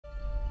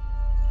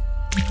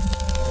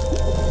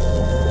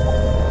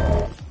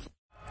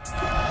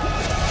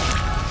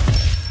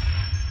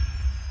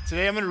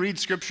today I'm going to read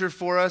scripture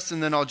for us,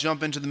 and then I'll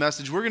jump into the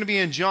message. We're going to be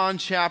in John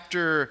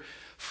chapter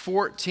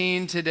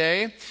 14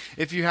 today.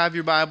 If you have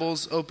your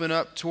Bibles, open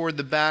up toward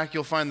the back.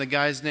 You'll find the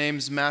guys'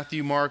 names,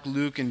 Matthew, Mark,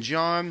 Luke, and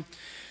John.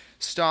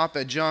 Stop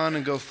at John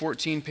and go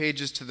 14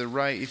 pages to the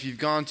right. If you've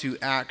gone to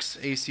Acts,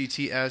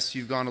 A-C-T-S,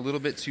 you've gone a little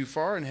bit too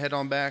far, and head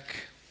on back.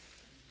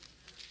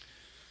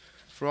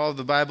 For all of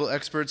the Bible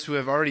experts who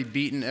have already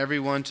beaten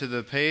everyone to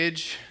the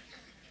page,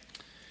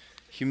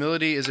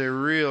 humility is a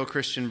real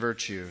Christian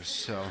virtue,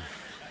 so...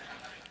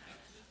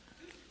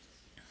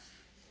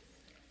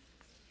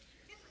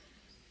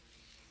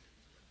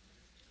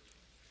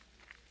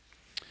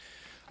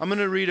 I'm going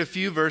to read a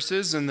few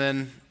verses, and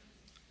then,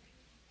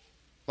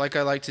 like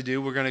I like to do,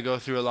 we're going to go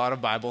through a lot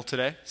of Bible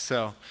today,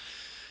 so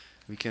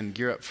we can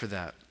gear up for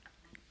that.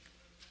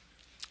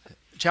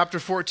 Chapter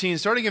 14,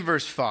 starting in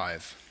verse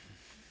 5.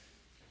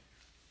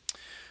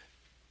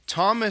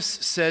 Thomas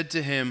said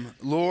to him,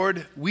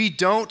 "Lord, we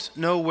don't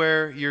know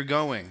where you're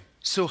going,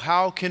 so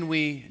how can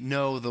we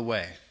know the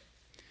way?"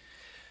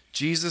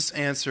 Jesus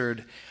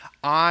answered,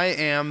 "I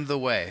am the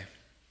way,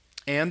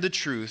 and the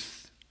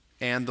truth,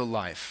 and the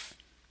life.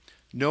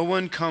 No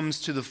one comes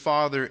to the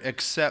Father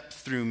except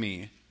through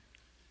me.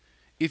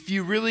 If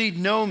you really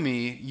know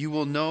me, you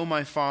will know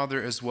my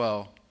Father as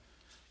well.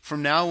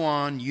 From now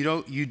on,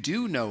 you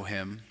do know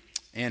him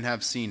and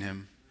have seen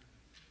him."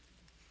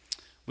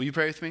 Will you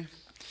pray with me?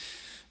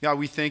 God,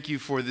 we thank you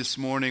for this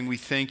morning. We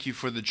thank you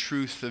for the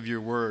truth of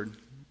your word.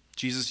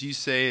 Jesus, you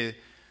say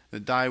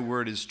that thy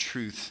word is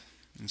truth.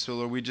 And so,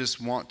 Lord, we just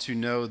want to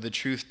know the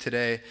truth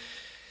today.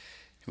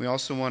 We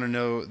also want to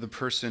know the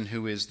person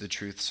who is the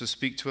truth. So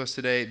speak to us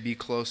today. Be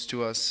close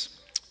to us.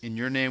 In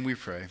your name we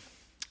pray.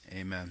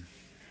 Amen.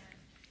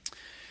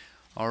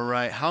 All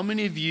right. How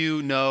many of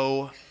you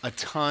know a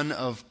ton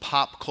of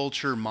pop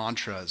culture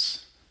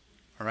mantras?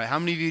 All right. How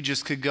many of you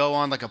just could go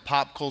on like a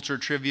pop culture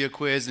trivia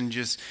quiz and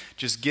just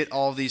get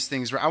all these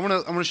things right? I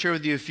want to share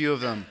with you a few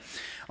of them.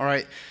 All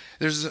right.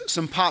 There's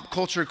some pop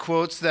culture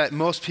quotes that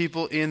most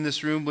people in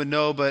this room would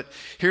know, but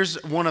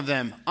here's one of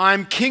them.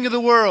 "I'm king of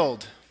the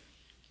world."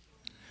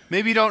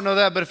 Maybe you don't know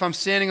that, but if I'm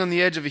standing on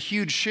the edge of a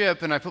huge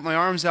ship and I put my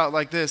arms out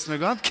like this and I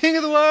go, "I'm king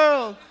of the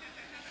world."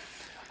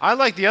 I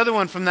like the other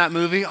one from that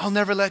movie, "I'll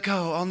never let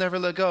go, I'll never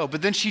let go."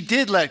 But then she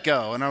did let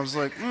go, and I was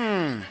like,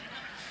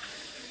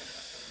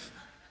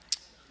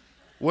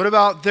 What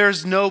about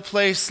 "There's no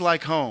place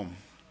like home"?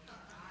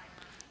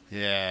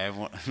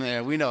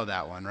 Yeah, we know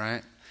that one,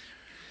 right?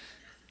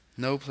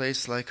 No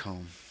place like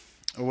home.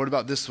 Or what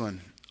about this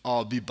one?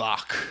 "I'll be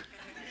back."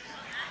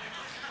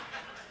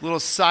 Little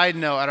side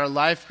note, at our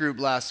life group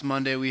last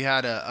Monday, we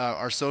had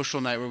our social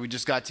night where we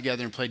just got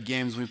together and played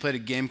games. We played a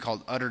game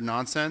called Utter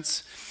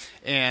Nonsense.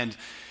 And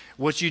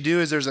what you do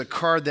is there's a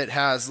card that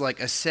has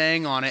like a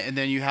saying on it, and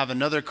then you have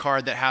another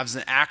card that has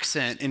an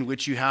accent in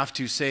which you have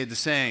to say the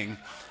saying.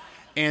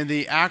 And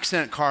the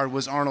accent card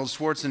was Arnold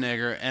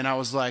Schwarzenegger, and I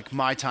was like,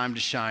 my time to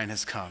shine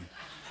has come.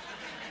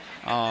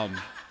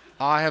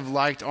 I have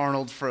liked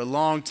Arnold for a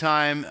long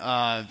time.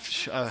 I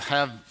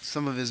have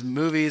some of his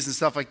movies and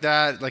stuff like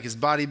that, like his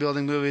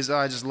bodybuilding movies.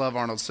 I just love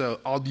Arnold, so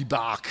I'll be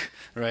back,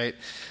 right?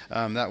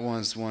 That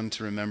one's one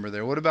to remember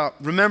there. What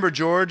about, remember,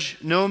 George,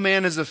 no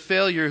man is a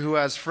failure who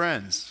has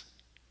friends.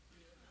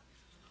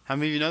 How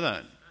many of you know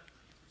that?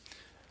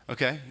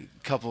 Okay,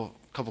 couple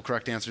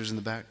correct answers in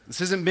the back.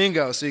 This isn't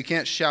bingo, so you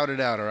can't shout it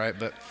out, all right?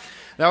 But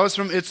that was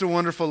from It's a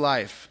Wonderful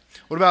Life.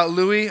 What about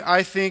Louis?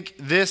 I think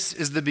this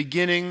is the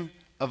beginning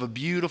of a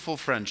beautiful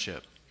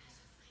friendship.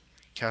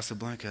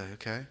 Casablanca,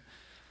 okay.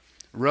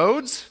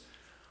 Roads?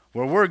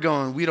 Where we're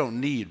going, we don't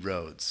need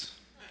roads.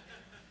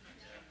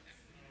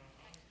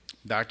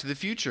 Back to the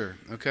Future.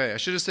 Okay, I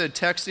should have said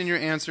text in your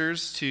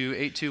answers to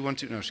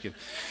 8212. No, just kidding.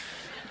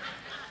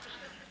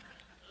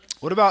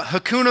 What about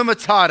Hakuna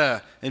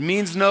Matata? It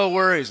means no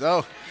worries.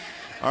 Oh,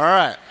 all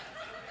right.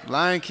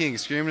 Lion King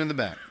screaming in the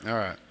back. All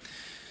right.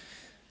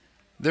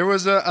 There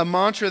was a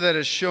mantra that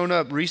has shown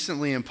up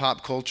recently in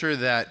pop culture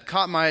that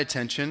caught my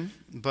attention,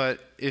 but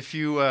if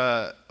you,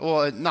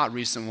 not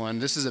recent one,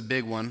 this is a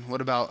big one.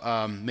 What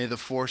about "May the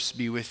Force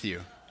be with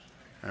you"?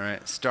 All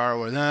right, Star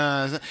Wars.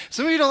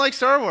 Some of you don't like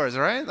Star Wars,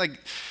 right? Like,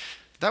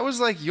 that was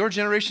like your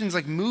generation's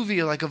like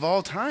movie like of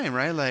all time,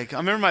 right? Like, I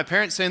remember my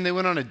parents saying they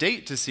went on a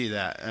date to see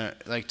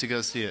that, to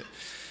go see it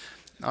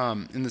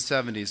in the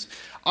 70s.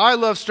 I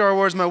love Star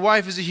Wars. My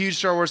wife is a huge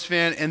Star Wars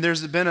fan, and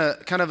there's been a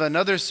kind of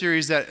another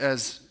series that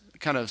has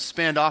kind of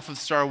spanned off of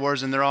Star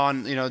Wars, and they're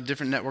on,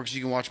 different networks.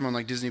 You can watch them on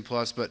like Disney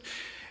Plus, but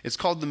it's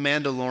called The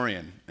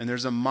Mandalorian. And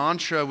there's a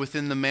mantra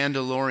within The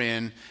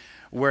Mandalorian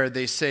where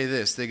they say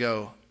this. They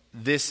go,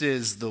 "This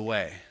is the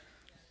way."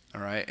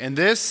 All right? And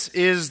this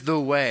is the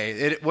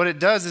way. What it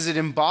does is it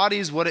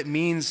embodies what it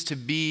means to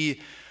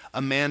be a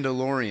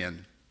Mandalorian.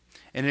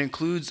 And it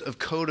includes a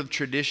code of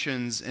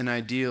traditions and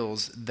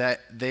ideals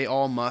that they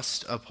all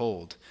must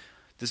uphold.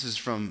 This is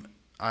from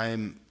I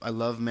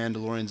love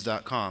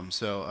Mandalorians.com,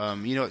 so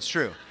it's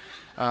true.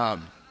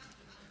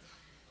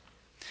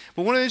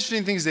 But one of the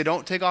interesting things, they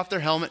don't take off their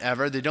helmet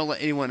ever. They don't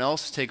let anyone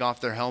else take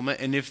off their helmet.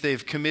 And if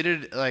they've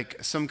committed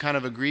like some kind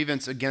of a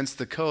grievance against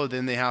the code,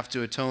 then they have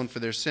to atone for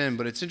their sin.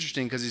 But it's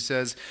interesting because he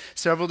says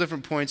several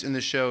different points in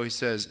the show, he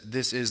says,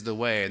 this is the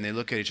way. And they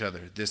look at each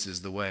other, this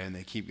is the way, and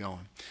they keep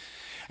going.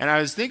 And I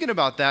was thinking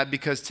about that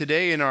because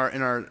today in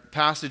our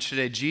passage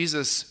today,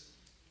 Jesus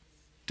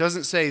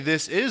doesn't say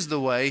this is the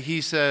way.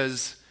 He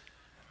says,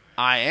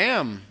 I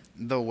am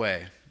the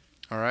way.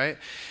 All right?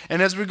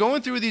 And as we're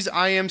going through these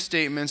I am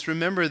statements,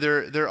 remember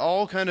they're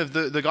all kind of,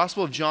 the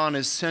Gospel of John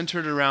is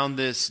centered around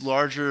this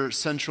larger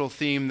central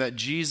theme that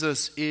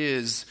Jesus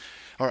is,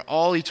 or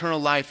all eternal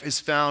life is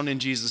found in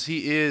Jesus.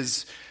 He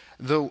is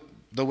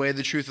the way,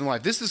 the truth, and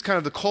life. This is kind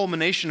of the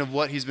culmination of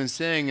what he's been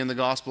saying in the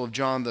Gospel of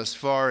John thus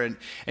far. And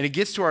it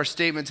gets to our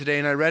statement today,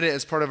 and I read it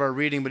as part of our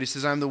reading, but he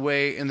says, I'm the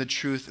way and the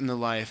truth and the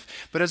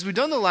life. But as we've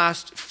done the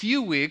last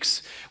few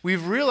weeks,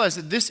 we've realized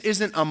that this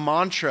isn't a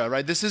mantra,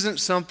 right? This isn't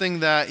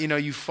something that,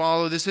 you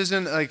follow. This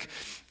isn't like,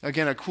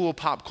 again, a cool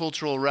pop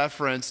cultural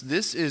reference.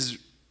 This is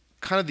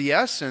kind of the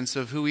essence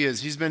of who he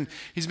is. He's been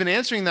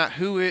answering that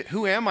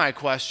who am I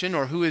question,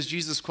 or who is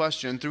Jesus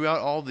question, throughout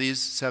all these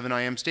 7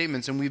 I am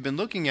statements. And we've been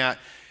looking at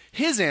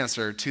his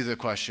answer to the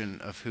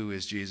question of who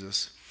is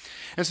Jesus.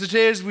 And so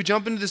today, as we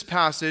jump into this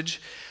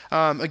passage,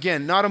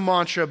 again, not a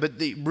mantra, but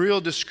the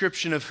real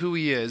description of who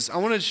he is, I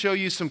want to show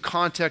you some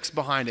context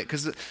behind it.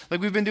 Because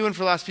like we've been doing for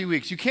the last few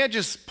weeks, you can't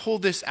just pull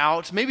this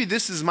out. Maybe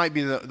this might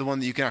be the one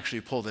that you can actually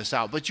pull this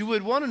out. But you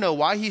would want to know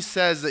why he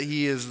says that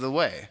he is the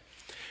way.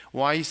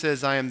 Why he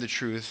says, I am the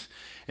truth.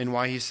 And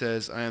why he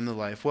says, I am the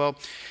life. Well,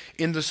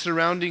 in the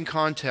surrounding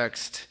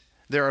context,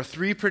 there are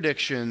 3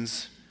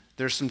 predictions.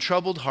 There's some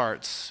troubled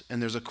hearts,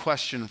 and there's a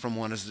question from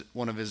one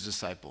of his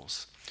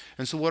disciples.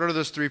 And so what are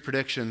those 3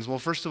 predictions? Well,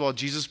 first of all,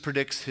 Jesus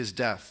predicts his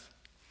death.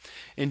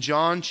 In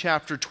John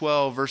chapter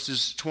 12,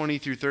 verses 20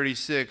 through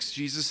 36,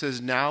 Jesus says,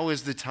 now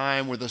is the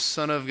time where the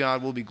Son of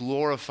God will be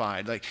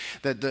glorified,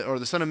 or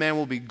the Son of Man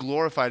will be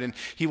glorified. And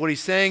what he's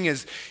saying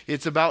is,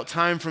 it's about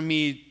time for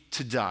me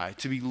to die,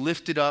 to be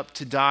lifted up,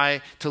 to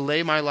die, to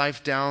lay my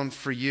life down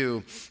for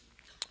you.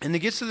 And it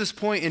gets to this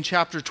point in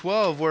chapter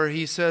 12 where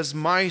he says,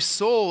 my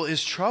soul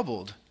is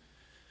troubled.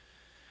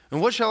 And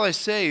what shall I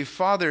say?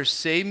 Father,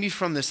 save me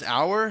from this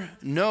hour?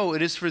 No,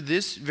 it is for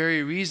this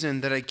very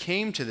reason that I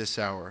came to this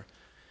hour. And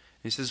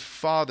he says,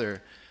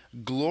 Father,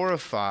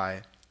 glorify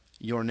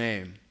your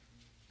name.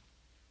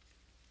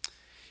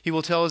 He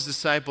will tell his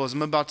disciples,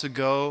 I'm about to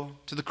go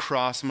to the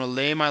cross. I'm going to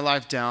lay my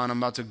life down. I'm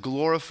about to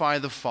glorify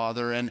the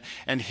Father.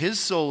 And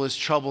his soul is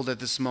troubled at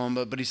this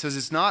moment. But he says,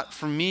 it's not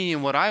for me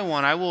and what I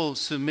want. I will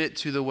submit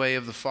to the way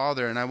of the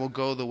Father, and I will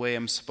go the way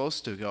I'm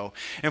supposed to go.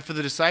 And for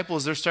the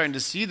disciples, they're starting to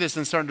see this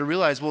and starting to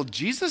realize, well,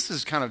 Jesus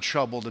is kind of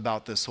troubled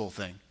about this whole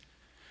thing.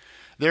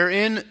 They're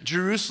in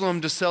Jerusalem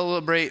to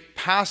celebrate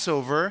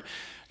Passover,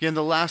 again,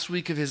 the last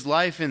week of his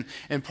life.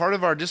 And part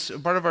of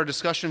our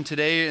discussion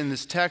today in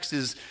this text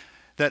is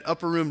that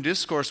upper room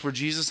discourse where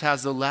Jesus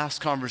has the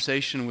last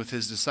conversation with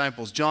his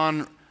disciples.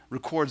 John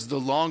records the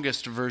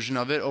longest version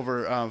of it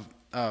over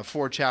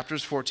 4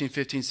 chapters, 14,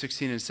 15,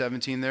 16, and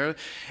 17 there.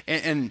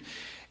 And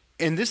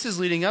this is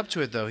leading up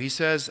to it, though. He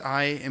says,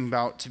 I am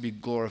about to be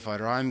glorified,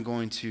 or I'm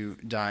going to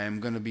die. I'm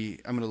going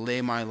to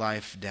lay my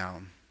life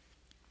down.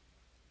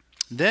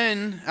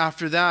 Then,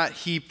 after that,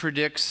 he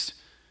predicts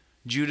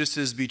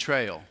Judas's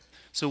betrayal.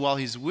 So while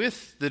he's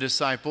with the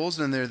disciples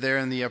and they're there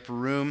in the upper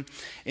room,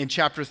 in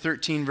chapter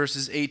 13,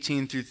 verses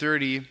 18 through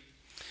 30,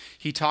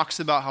 he talks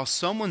about how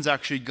someone's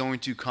actually going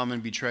to come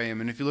and betray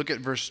him. And if you look at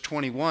verse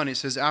 21, it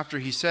says, after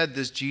he said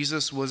this,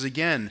 Jesus was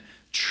again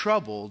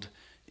troubled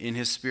in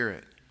his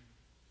spirit.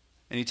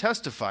 And he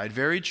testified,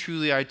 very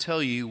truly I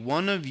tell you,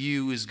 one of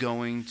you is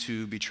going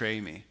to betray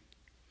me.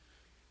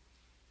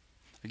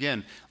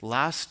 Again,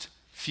 last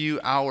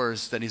few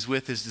hours that he's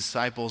with his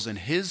disciples and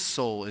his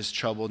soul is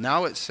troubled.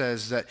 Now it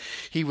says that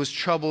he was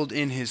troubled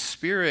in his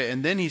spirit.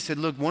 And then he said,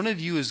 look, one of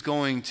you is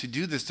going to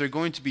do this. They're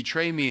going to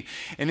betray me.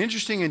 And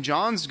interesting, in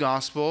John's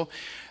gospel,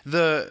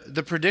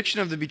 the prediction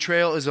of the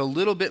betrayal is a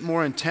little bit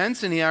more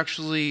intense, and he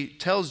actually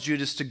tells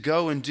Judas to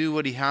go and do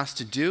what he has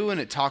to do. And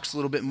it talks a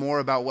little bit more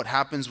about what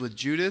happens with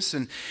Judas.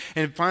 And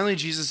finally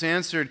Jesus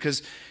answered,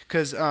 because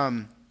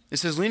it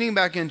says, leaning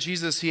back in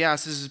Jesus, he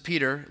asked, this is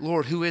Peter,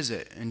 Lord, who is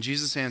it? And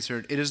Jesus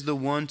answered, it is the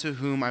one to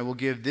whom I will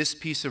give this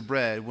piece of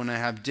bread when I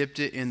have dipped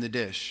it in the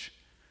dish.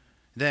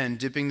 Then,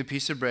 dipping the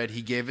piece of bread,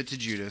 he gave it to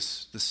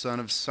Judas, the son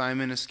of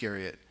Simon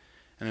Iscariot.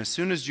 And as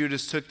soon as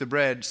Judas took the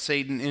bread,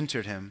 Satan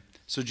entered him.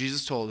 So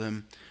Jesus told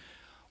him,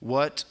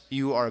 what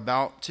you are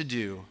about to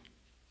do,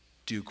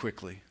 do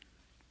quickly.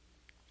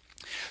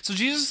 So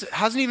Jesus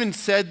hasn't even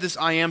said this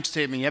I am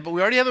statement yet, but we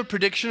already have a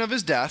prediction of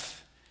his death,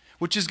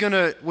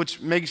 which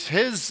makes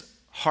his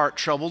heart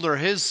troubled, or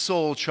his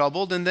soul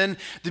troubled. And then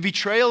the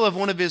betrayal of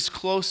one of his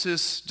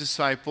closest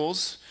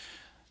disciples,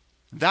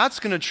 that's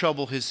going to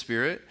trouble his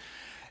spirit.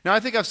 Now, I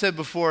think I've said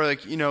before,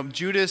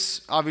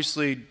 Judas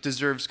obviously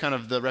deserves kind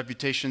of the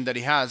reputation that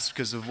he has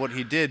because of what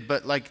he did.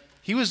 But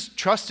he was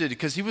trusted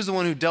because he was the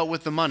one who dealt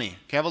with the money.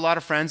 Okay, I have a lot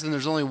of friends, and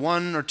there's only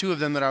one or two of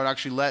them that I would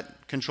actually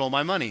let control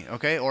my money,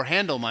 okay, or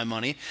handle my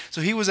money.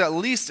 So he was at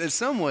least in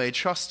some way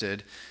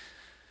trusted,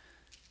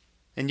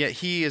 and yet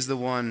he is the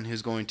one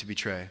who's going to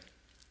betray.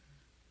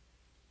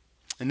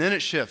 And then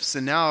it shifts,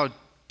 and now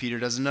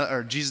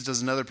Jesus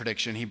does another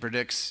prediction. He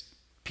predicts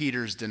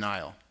Peter's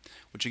denial.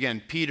 Which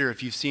again, Peter,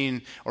 if you've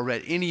seen or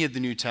read any of the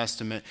New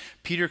Testament,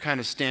 Peter kind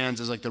of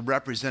stands as like the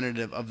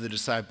representative of the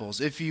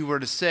disciples. If you were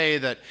to say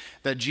that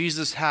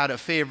Jesus had a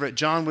favorite,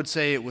 John would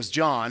say it was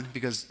John,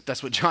 because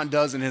that's what John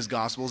does in his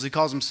Gospels. He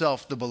calls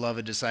himself the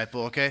beloved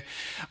disciple, okay?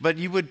 But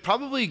you would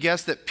probably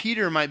guess that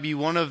Peter might be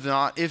one of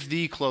not, if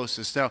the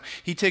closest. Now,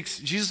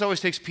 Jesus always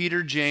takes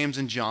Peter, James,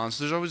 and John.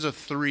 So there's always an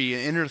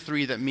inner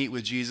three that meet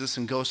with Jesus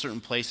and go certain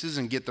places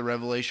and get the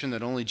revelation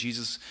that only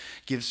Jesus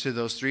gives to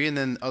those three, and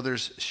then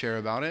others share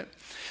about it.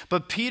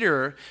 But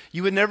Peter,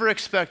 you would never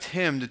expect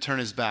him to turn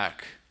his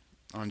back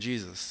on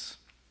Jesus.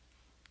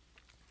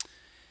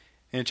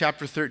 In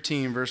chapter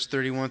 13, verse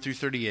 31 through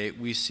 38,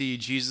 we see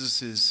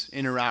Jesus'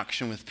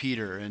 interaction with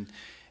Peter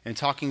and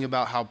talking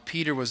about how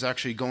Peter was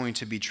actually going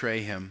to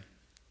betray him.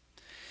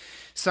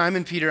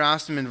 Simon Peter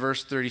asked him in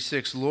verse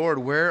 36, "Lord,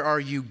 where are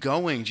you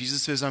going?"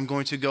 Jesus says, "I'm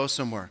going to go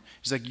somewhere."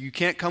 He's like, "You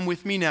can't come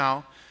with me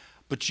now,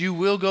 but you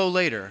will go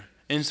later."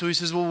 And so he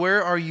says, "Well,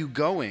 where are you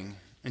going?"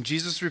 And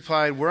Jesus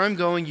replied, "Where I'm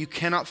going, you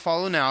cannot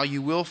follow now.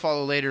 You will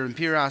follow later." And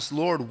Peter asked,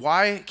 "Lord,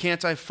 why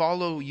can't I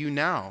follow you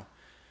now?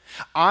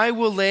 I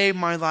will lay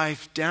my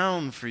life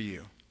down for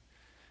you."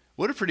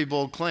 What a pretty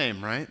bold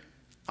claim, right?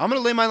 I'm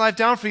going to lay my life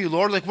down for you,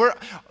 Lord. Like,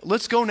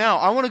 let's go now.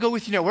 I want to go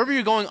with you now. Wherever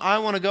you're going, I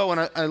want to go.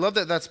 And I love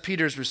that that's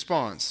Peter's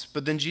response.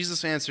 But then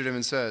Jesus answered him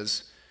and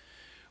says,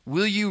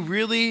 "Will you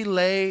really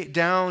lay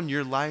down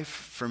your life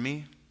for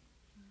me?"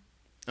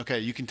 Okay,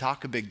 you can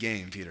talk a big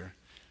game, Peter.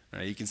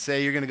 Right, you can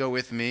say you're going to go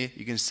with me.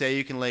 You can say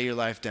you can lay your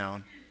life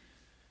down.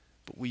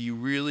 But will you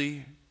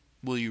really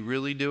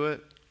do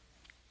it?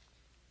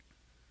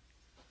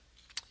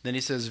 Then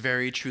he says,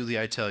 "Very truly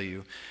I tell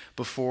you,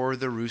 before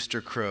the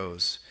rooster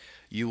crows,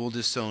 you will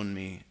disown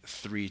me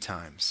 3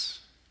 times.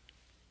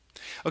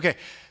 Okay,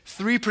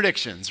 3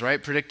 predictions,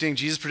 right?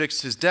 Jesus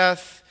predicts his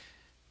death,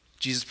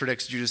 Jesus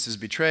predicts Judas'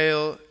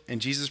 betrayal,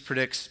 and Jesus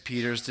predicts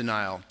Peter's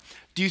denial.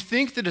 Do you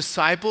think the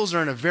disciples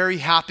are in a very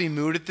happy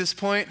mood at this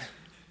point?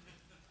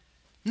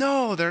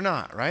 No, they're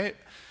not, right?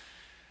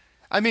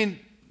 I mean,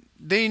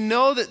 they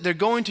know that they're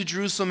going to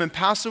Jerusalem and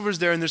Passover's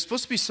there, and they're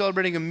supposed to be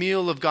celebrating a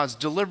meal of God's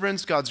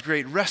deliverance, God's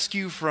great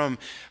rescue from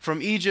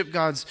Egypt,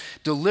 God's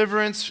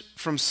deliverance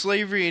from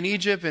slavery in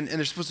Egypt, and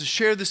they're supposed to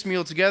share this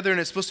meal together, and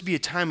it's supposed to be a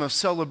time of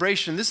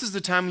celebration. This is the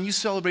time when you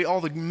celebrate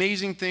all the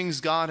amazing things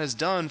God has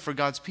done for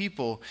God's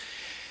people.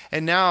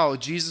 And now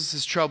Jesus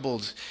is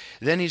troubled.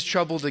 Then he's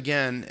troubled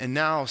again, and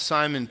now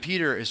Simon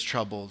Peter is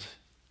troubled.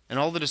 And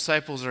all the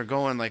disciples are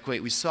going like,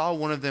 wait, we saw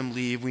one of them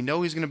leave. We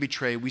know he's going to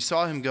betray. We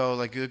saw him go.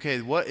 Like,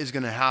 okay, what is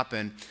going to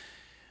happen?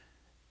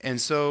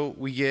 And so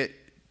we get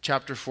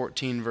chapter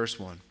 14, verse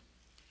 1.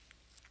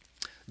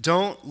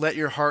 "Don't let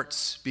your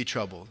hearts be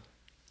troubled.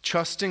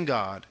 Trust in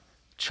God.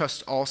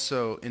 Trust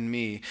also in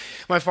me.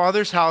 My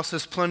Father's house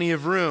has plenty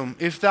of room.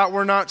 If that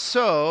were not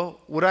so,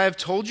 would I have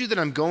told you that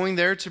I'm going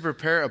there to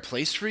prepare a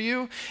place for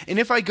you? And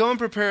if I go and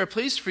prepare a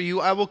place for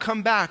you, I will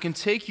come back and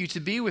take you to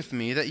be with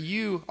me, that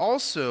you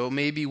also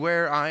may be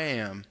where I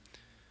am.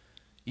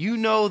 You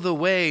know the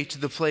way to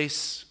the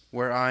place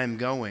where I am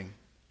going."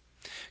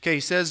 Okay,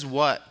 he says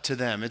what to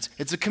them?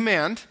 It's a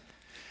command.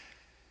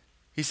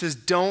 He says,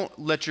 "Don't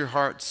let your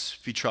hearts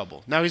be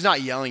troubled." Now, he's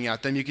not yelling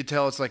at them. You could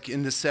tell it's like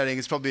in this setting,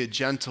 it's probably a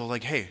gentle,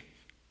 like, hey,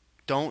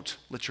 don't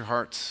let your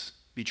hearts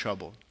be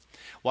troubled.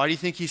 Why do you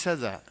think he said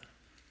that?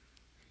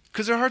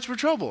 Because their hearts were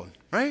troubled,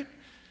 right?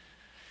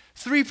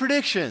 3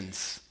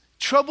 predictions.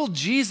 Troubled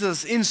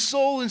Jesus in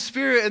soul and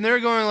spirit, and they're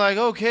going like,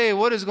 okay,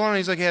 what is going on?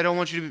 He's like, hey, I don't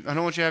want you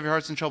to have your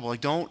hearts in trouble.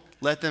 Like, don't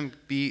let them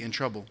be in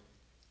trouble.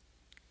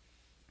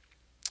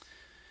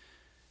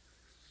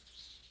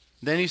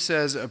 Then he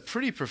says a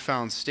pretty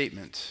profound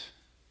statement.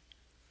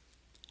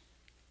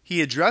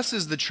 He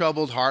addresses the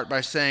troubled heart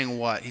by saying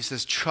what? He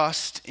says,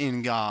 trust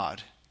in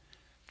God.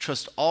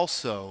 Trust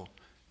also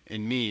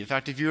in me. In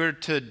fact, if you were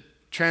to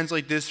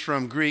translate this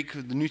from Greek,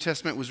 the New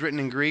Testament was written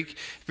in Greek.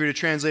 If you were to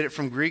translate it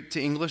from Greek to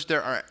English,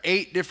 there are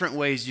 8 different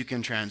ways you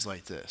can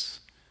translate this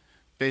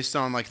based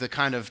on like the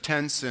kind of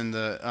tense and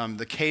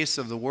the case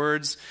of the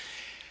words.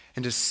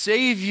 And to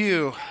save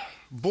you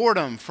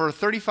boredom for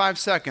 35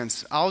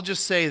 seconds, I'll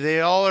just say they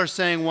all are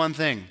saying one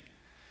thing.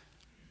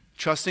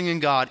 Trusting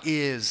in God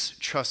is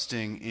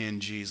trusting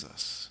in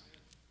Jesus.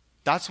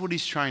 That's what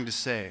he's trying to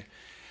say.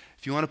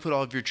 If you want to put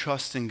all of your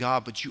trust in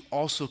God, but you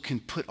also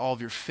can put all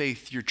of your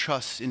faith, your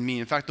trust in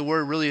me. In fact, the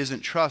word really isn't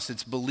trust,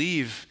 it's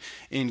believe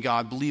in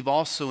God. Believe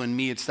also in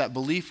me. It's that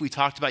belief we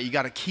talked about. You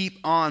got to keep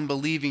on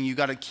believing. You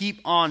got to keep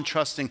on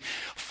trusting.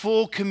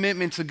 Full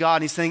commitment to God.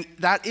 And he's saying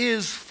that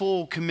is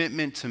full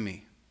commitment to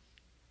me.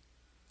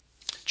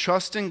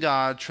 Trust in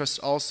God, trust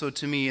also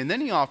to me. And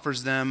then he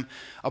offers them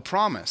a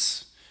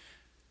promise.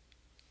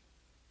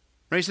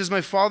 Right? He says,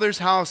 my Father's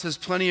house has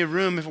plenty of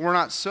room. If it were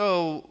not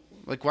so,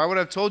 Like, why would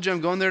I have told you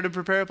I'm going there to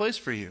prepare a place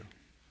for you?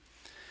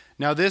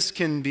 Now, this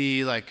can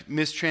be like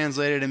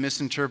mistranslated and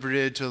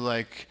misinterpreted to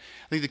like,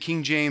 I think the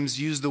King James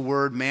used the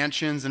word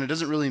mansions, and it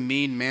doesn't really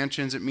mean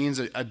mansions. It means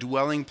a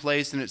dwelling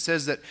place, and it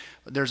says that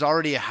there's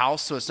already a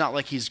house, so it's not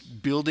like he's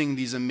building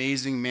these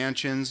amazing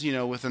mansions,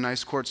 with a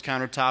nice quartz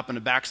countertop and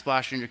a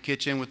backsplash in your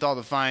kitchen with all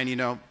the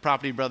fine,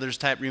 Property Brothers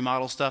type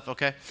remodel stuff,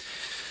 okay?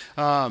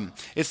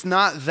 It's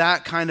not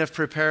that kind of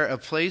prepare a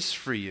place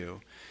for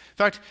you. In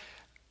fact,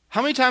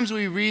 how many times do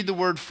we read the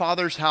word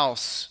Father's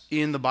house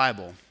in the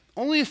Bible?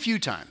 Only a few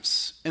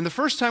times. And the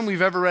first time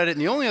we've ever read it, and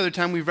the only other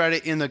time we've read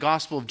it in the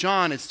Gospel of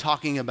John, it's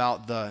talking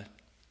about the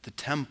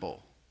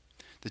temple.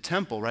 The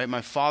temple, right?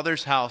 My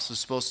Father's house is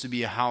supposed to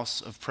be a house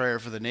of prayer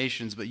for the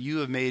nations, but you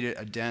have made it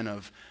a den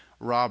of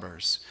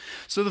robbers.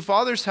 So the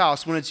Father's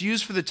house, when it's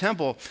used for the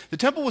temple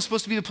was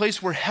supposed to be the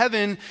place where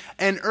heaven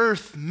and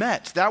earth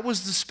met. That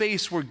was the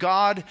space where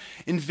God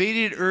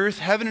invaded earth,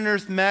 heaven and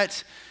earth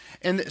met.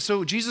 And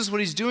so Jesus, what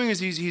he's doing is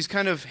he's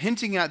kind of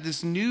hinting at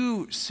this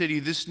new city,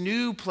 this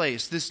new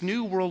place, this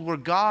new world where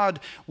God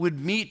would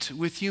meet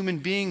with human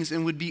beings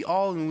and would be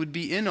all and would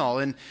be in all.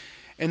 And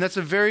that's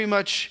a very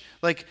much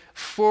like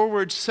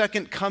forward,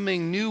 second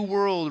coming, new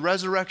world,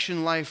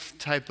 resurrection life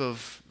type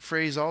of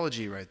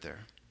phraseology right there.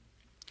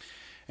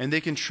 And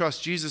they can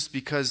trust Jesus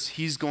because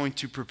he's going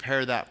to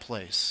prepare that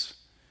place.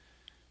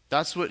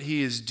 That's what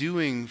he is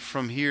doing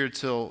from here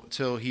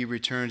till he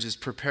returns, is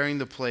preparing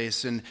the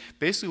place. And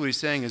basically what he's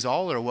saying is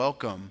all are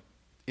welcome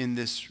in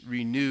this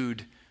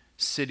renewed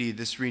city,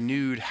 this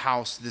renewed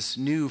house, this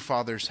new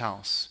Father's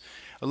house.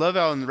 I love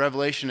how in the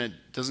Revelation it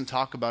doesn't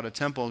talk about a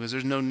temple because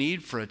there's no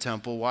need for a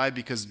temple. Why?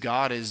 Because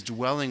God is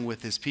dwelling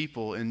with his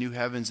people in new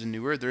heavens and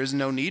new earth. There is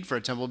no need for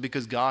a temple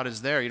because God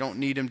is there. You don't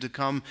need him to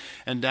come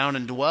and down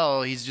and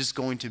dwell. He's just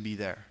going to be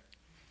there.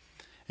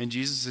 And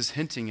Jesus is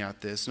hinting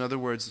at this. In other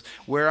words,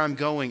 where I'm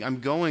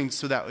going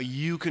so that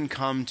you can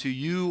come to,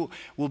 you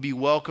will be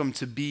welcome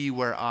to be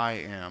where I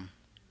am.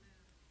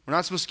 We're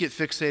not supposed to get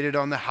fixated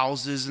on the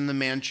houses and the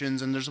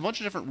mansions, and there's a bunch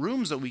of different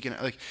rooms that we can,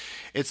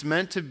 it's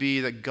meant to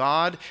be that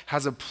God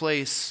has a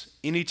place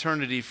in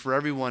eternity for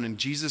everyone, and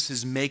Jesus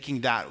is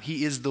making that.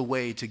 He is the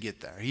way to get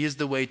there. He is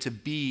the way to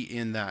be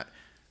in that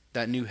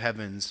new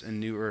heavens and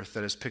new earth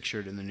that is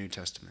pictured in the New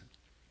Testament.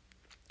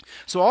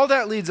 So all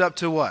that leads up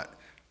to what?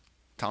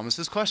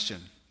 Thomas's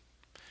question.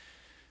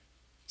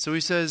 So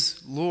he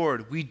says,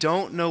 Lord, we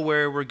don't know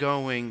where we're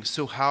going,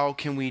 so how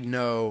can we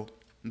know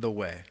the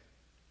way?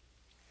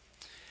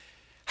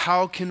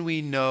 How can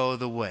we know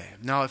the way?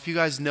 Now, if you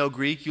guys know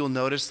Greek, you'll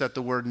notice that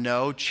the word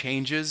know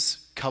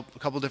changes a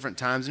couple different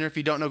times in here. If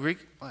you don't know Greek,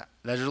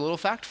 there's a little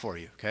fact for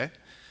you, okay?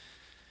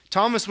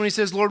 Thomas, when he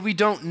says, Lord, we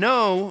don't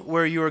know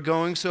where you are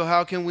going, so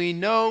how can we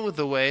know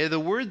the way?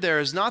 The word there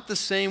is not the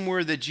same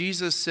word that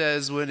Jesus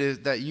says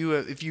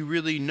if you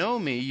really know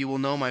me, you will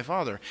know my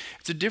Father.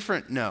 It's a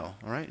different no,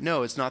 all right?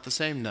 No, it's not the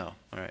same no,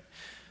 all right?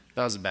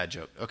 That was a bad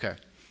joke, okay.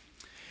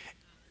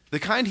 The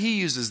kind he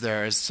uses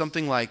there is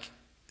something like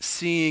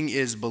seeing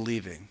is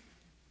believing.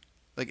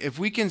 Like if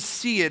we can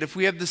see it, if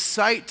we have the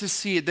sight to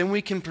see it, then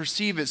we can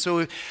perceive it.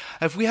 So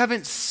if we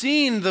haven't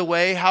seen the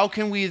way, how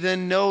can we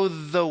then know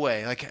the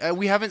way? Like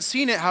we haven't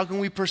seen it, how can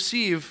we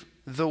perceive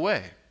the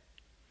way?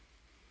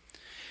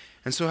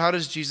 And so how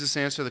does Jesus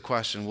answer the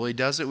question? Well, he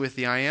does it with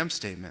the I am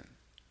statement.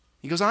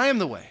 He goes, I am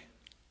the way,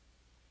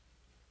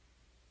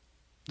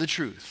 the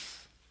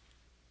truth,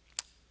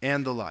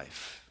 and the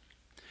life.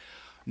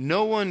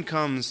 No one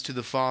comes to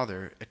the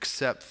Father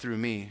except through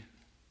me.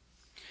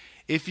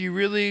 If you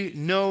really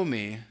know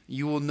me,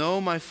 you will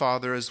know my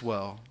Father as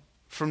well.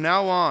 From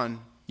now on,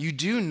 you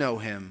do know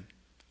him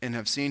and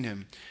have seen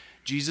him.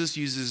 Jesus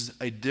uses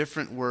a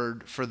different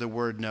word for the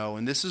word know.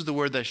 And this is the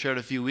word that I shared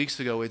a few weeks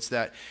ago. It's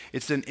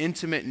an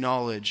intimate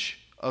knowledge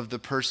of the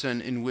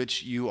person in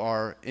which you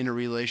are in a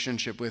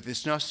relationship with.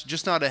 It's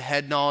just not a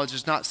head knowledge.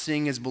 It's not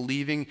seeing as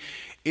believing.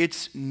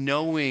 It's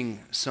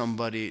knowing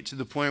somebody to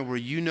the point where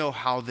you know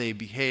how they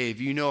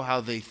behave. You know how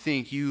they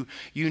think. You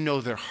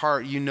know their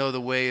heart. You know the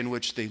way in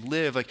which they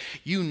live. Like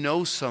you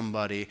know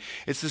somebody.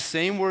 It's the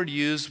same word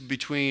used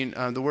between,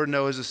 the word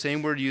know is the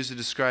same word used to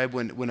describe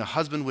when a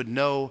husband would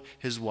know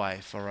his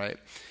wife, all right?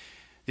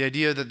 The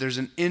idea that there's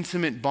an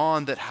intimate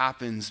bond that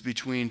happens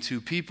between two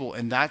people,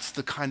 and that's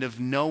the kind of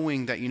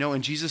knowing that you know.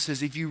 And Jesus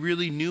says, if you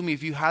really knew me,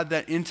 if you had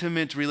that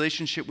intimate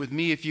relationship with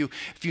me, if you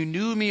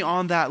knew me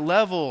on that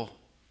level,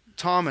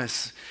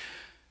 Thomas,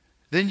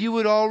 then you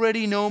would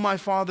already know my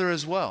Father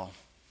as well.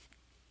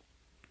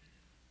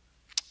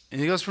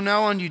 And he goes, from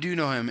now on you do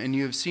know him, and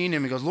you have seen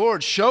him. He goes,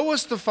 Lord, show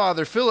us the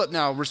Father. Philip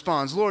now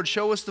responds, Lord,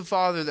 show us the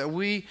Father,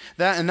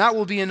 and that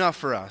will be enough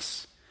for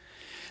us.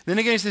 Then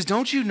again he says,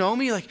 don't you know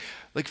me?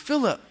 Like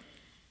Philip,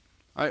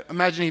 I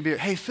imagine he'd be,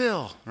 hey,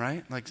 Phil,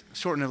 right? Like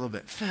shorten it a little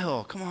bit.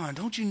 Phil, come on,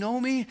 don't you know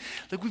me?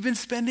 Like we've been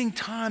spending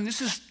time. This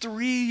is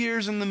 3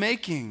 years in the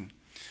making.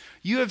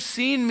 You have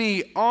seen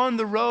me on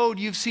the road.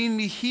 You've seen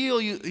me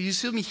heal. You've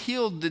seen me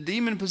heal the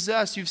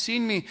demon-possessed. You've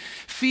seen me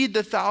feed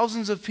the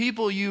thousands of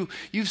people. You've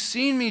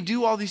seen me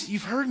do all these.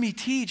 You've heard me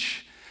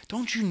teach.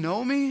 Don't you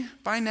know me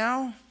by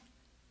now?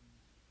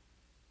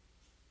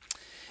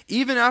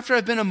 Even after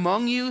I've been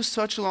among you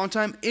such a long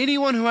time,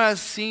 anyone who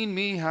has seen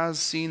me has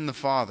seen the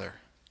Father.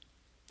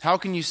 How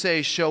can you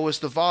say, 'Show us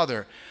the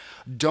Father'?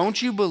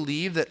 Don't you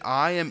believe that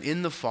I am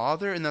in the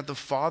Father and that the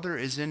Father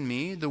is in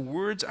me? The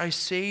words I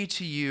say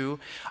to you,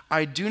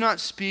 I do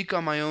not speak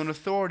on my own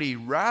authority.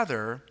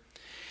 Rather,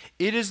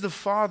 it is the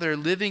Father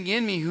living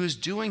in me who is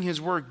doing his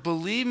work.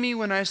 Believe me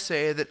when I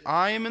say that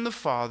I am in the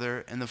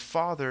Father and the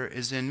Father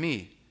is in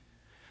me.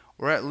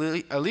 Or at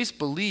least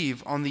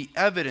believe on the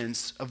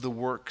evidence of the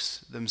works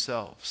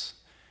themselves.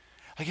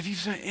 Like if you've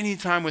spent any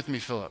time with me,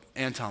 Philip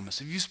and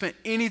Thomas, if you've spent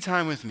any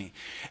time with me,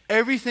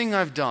 everything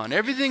I've done,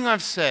 everything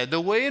I've said,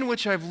 the way in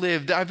which I've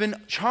lived, I've been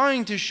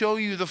trying to show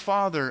you the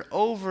Father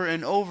over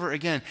and over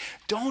again.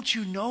 Don't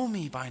you know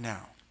me by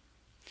now?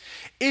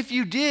 If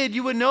you did,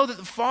 you would know that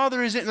the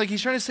Father is in, like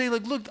he's trying to say,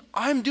 like, look,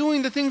 I'm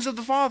doing the things of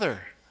the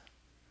Father.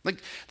 Like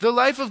the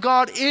life of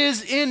God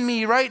is in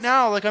me right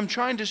now. Like I'm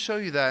trying to show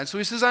you that. And so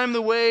he says, I am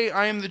the way,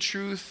 I am the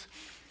truth,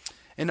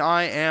 and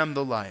I am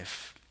the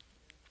life.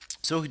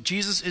 So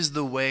Jesus is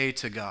the way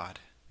to God.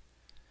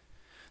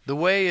 The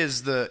way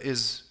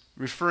is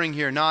referring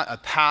here not a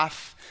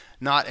path,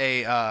 not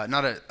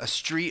a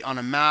street on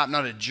a map,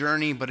 not a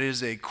journey, but it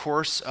is a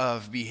course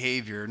of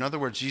behavior. In other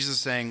words, Jesus is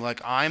saying,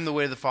 like, I'm the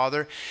way to the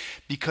Father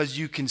because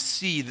you can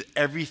see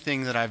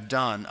everything that I've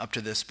done up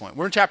to this point.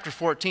 We're in chapter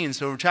 14,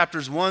 so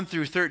chapters 1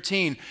 through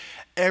 13,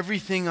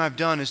 everything I've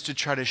done is to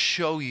try to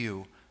show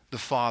you the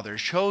Father,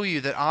 show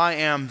you that I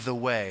am the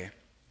way.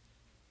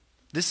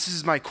 This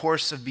is my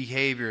course of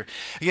behavior.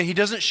 Again, he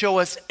doesn't show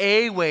us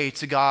a way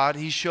to God.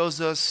 He shows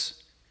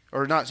us,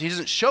 or not, he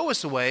doesn't show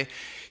us a way.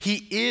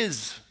 He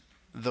is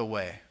the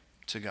way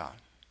to God.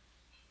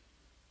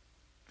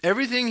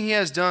 Everything he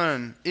has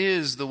done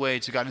is the way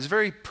to God. His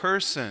very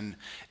person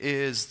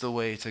is the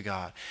way to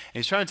God. And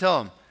he's trying to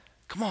tell him,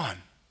 come on,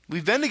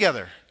 we've been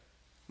together.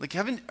 Like,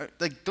 haven't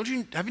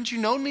you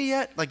known me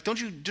yet? Like,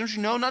 don't you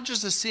know? Not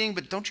just a seeing,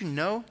 but don't you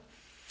know?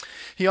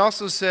 He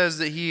also says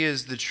that he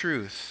is the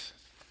truth.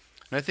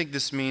 And I think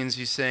this means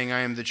he's saying,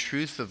 I am the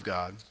truth of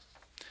God.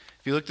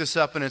 If you look this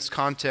up in its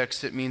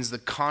context, it means the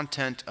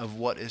content of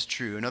what is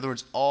true. In other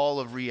words, all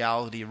of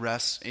reality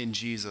rests in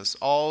Jesus.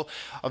 All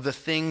of the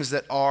things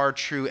that are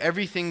true,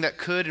 everything that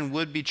could and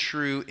would be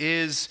true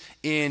is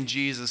in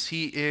Jesus.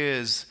 He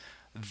is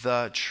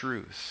the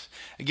truth.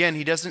 Again,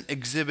 he doesn't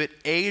exhibit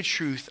a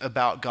truth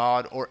about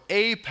God or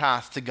a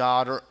path to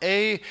God or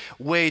a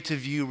way to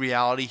view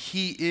reality.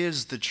 He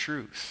is the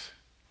truth.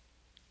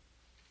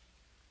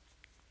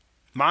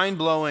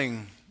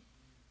 Mind-blowing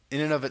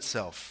in and of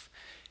itself.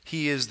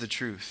 He is the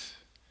truth.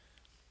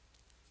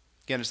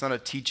 Again, it's not a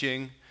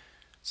teaching.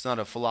 It's not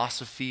a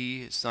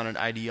philosophy. It's not an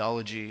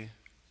ideology.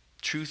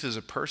 Truth is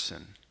a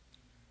person.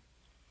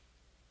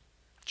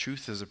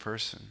 Truth is a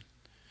person.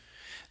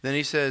 Then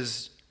he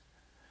says,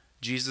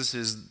 Jesus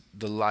is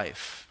the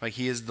life. Like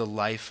he is the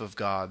life of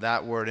God.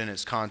 That word in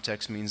its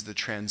context means the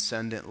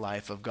transcendent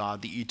life of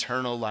God, the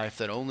eternal life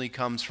that only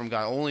comes from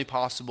God, only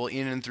possible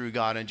in and through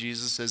God. And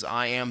Jesus says,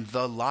 I am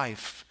the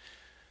life.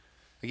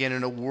 Again,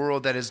 in a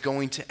world that is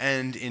going to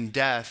end in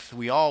death,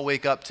 we all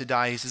wake up to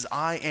die. He says,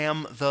 I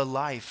am the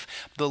life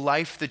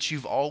that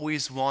you've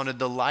always wanted,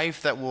 the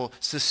life that will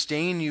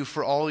sustain you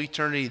for all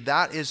eternity.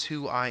 That is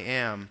who I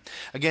am.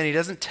 Again, he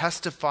doesn't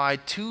testify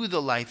to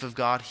the life of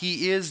God.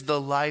 He is the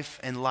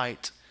life and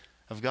light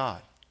of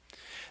God.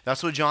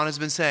 That's what John has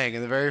been saying.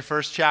 In the very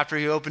first chapter,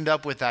 he opened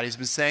up with that. He's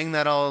been saying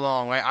that all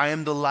along, right? I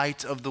am the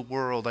light of the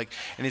world. And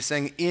he's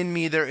saying, in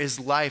me there is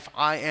life.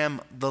 I am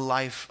the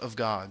life of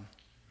God.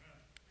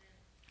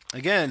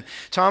 Again,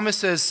 Thomas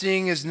says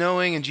seeing is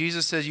knowing, and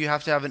Jesus says you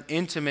have to have an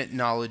intimate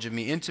knowledge of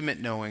me,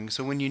 intimate knowing.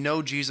 So when you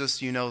know Jesus,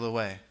 you know the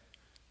way.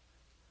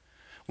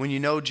 When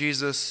you know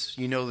Jesus,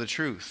 you know the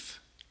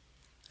truth.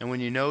 And when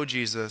you know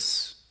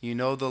Jesus, you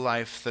know the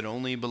life that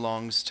only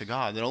belongs to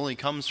God, that only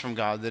comes from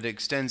God, that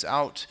extends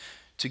out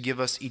to give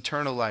us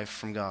eternal life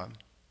from God.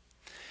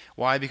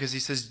 Why? Because he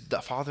says the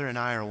Father and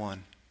I are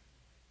one.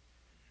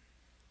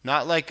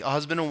 Not like a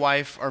husband and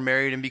wife are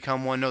married and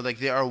become one. No, like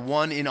they are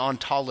one in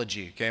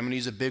ontology. Okay, I'm going to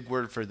use a big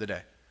word for the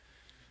day.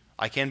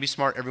 I can be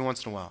smart every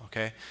once in a while,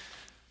 okay?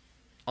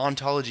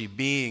 Ontology,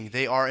 being.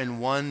 They are in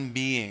one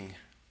being.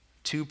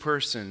 Two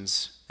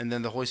persons, and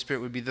then the Holy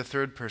Spirit would be the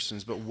third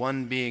persons, but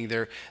one being.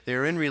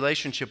 They're in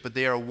relationship, but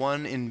they are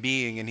one in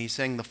being. And he's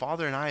saying the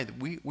Father and I,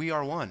 we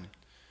are one.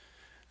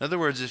 In other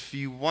words, if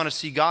you want to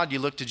see God, you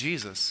look to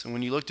Jesus. And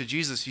when you look to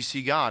Jesus, you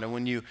see God. And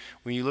when you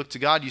look to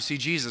God, you see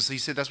Jesus. He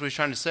said that's what he's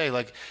trying to say.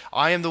 Like,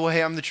 I am the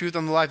way, I'm the truth,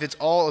 I'm the life. It's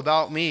all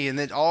about me, and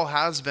it all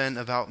has been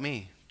about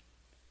me.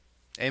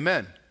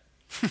 Amen.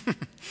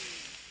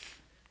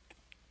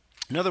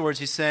 In other words,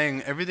 he's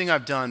saying everything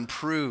I've done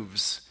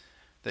proves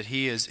that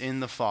he is in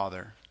the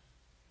Father,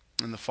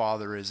 and the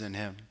Father is in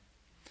him.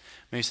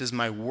 And he says,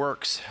 my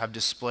works have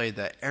displayed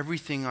that.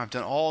 Everything I've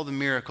done, all the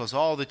miracles,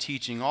 all the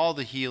teaching, all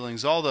the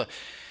healings,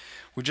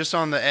 we're just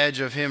on the edge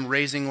of him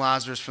raising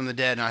Lazarus from the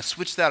dead. And I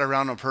switched that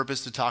around on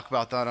purpose to talk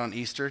about that on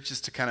Easter,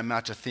 just to kind of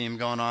match a theme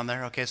going on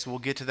there. Okay, so we'll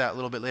get to that a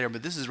little bit later.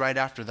 But this is right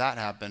after that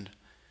happened.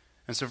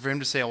 And so for him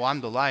to say, oh,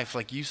 I'm the life,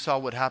 like you saw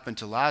what happened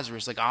to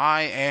Lazarus, like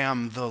I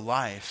am the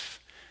life.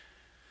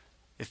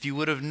 If you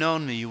would have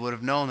known me, you would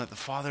have known that the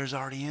Father is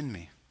already in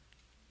me.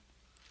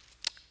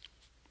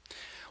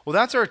 Well,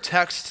 that's our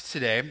text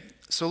today.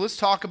 So let's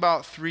talk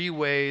about 3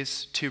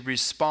 ways to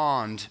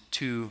respond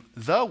to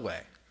the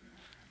way.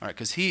 All right,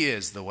 because he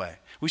is the way.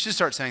 We should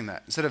start saying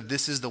that. Instead of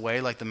this is the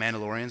way, like the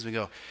Mandalorians, we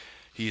go,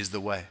 he is the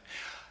way.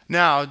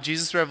 Now,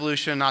 Jesus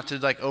Revolution, not to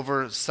like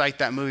oversight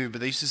that movie,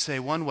 but they used to say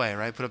one way,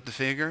 right? Put up the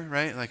finger,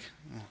 right? Like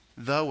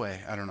the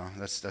way. I don't know.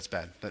 That's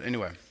bad. But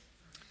anyway,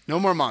 no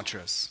more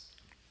mantras.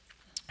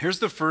 Here's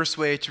the first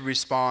way to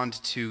respond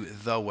to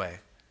the way.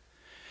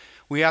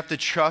 We have to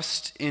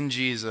trust in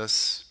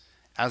Jesus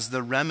as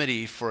the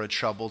remedy for a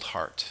troubled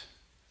heart.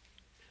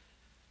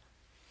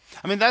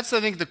 I mean, that's, I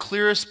think, the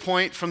clearest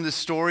point from this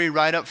story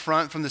right up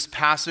front from this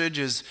passage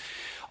is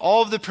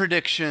all of the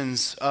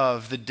predictions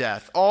of the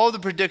death, all the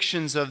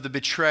predictions of the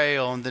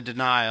betrayal and the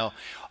denial,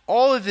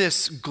 all of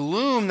this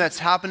gloom that's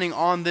happening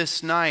on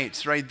this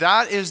night, right?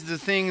 That is the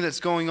thing that's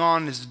going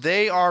on, is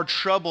they are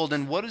troubled.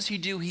 And what does he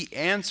do? He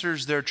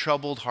answers their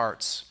troubled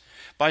hearts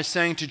by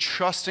saying to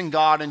trust in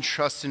God and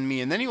trust in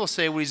me. And then he will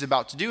say what he's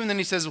about to do. And then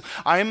he says,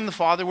 I am and the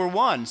Father, we're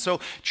one. So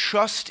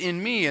trust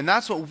in me. And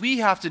that's what we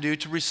have to do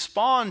to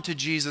respond to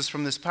Jesus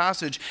from this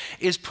passage,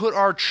 is put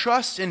our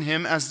trust in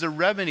him as the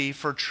remedy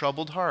for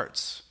troubled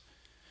hearts.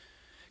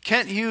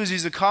 Kent Hughes,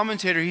 he's a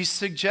commentator, he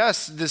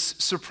suggests this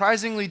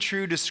surprisingly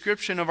true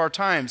description of our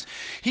times.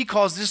 He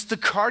calls this the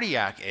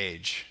cardiac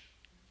age.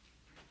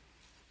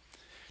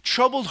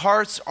 Troubled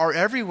hearts are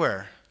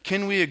everywhere.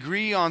 Can we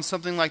agree on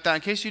something like that?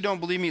 In case you don't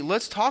believe me,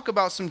 let's talk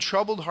about some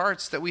troubled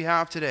hearts that we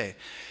have today.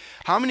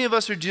 How many of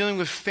us are dealing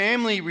with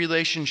family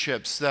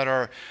relationships that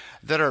are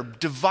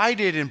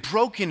divided and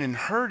broken and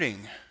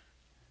hurting?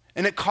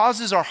 And it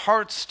causes our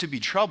hearts to be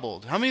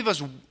troubled. How many of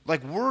us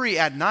like worry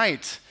at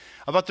night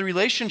about the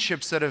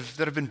relationships that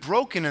have been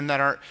broken and that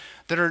are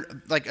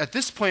like at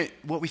this point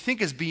what we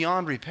think is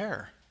beyond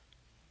repair?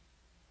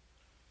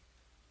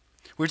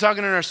 We were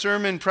talking in our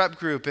sermon prep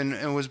group, and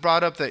it was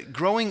brought up that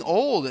growing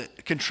old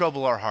can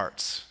trouble our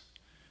hearts.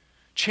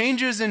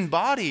 Changes in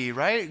body,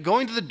 right?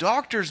 Going to the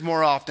doctors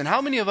more often. How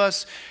many of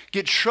us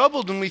get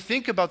troubled when we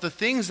think about the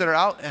things that are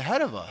out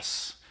ahead of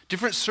us?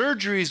 Different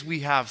surgeries we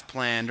have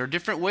planned, or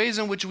different ways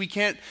in which we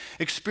can't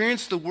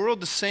experience the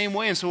world the same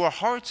way, and so our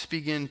hearts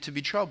begin to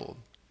be troubled.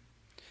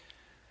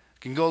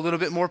 Can go a little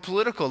bit more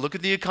political. Look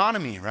at the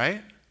economy,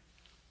 right?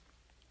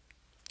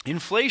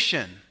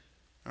 Inflation.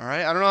 All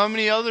right, I don't know how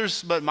many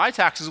others, but my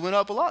taxes went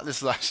up a lot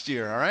this last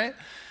year, all right?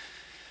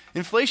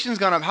 Inflation's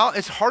gone up.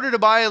 It's harder to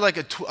buy like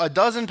a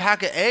dozen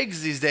pack of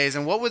eggs these days.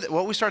 And what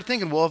we start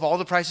thinking, well, if all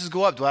the prices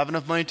go up, do I have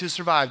enough money to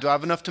survive? Do I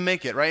have enough to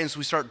make it, right? And so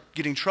we start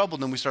getting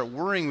troubled and we start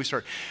worrying, we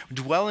start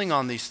dwelling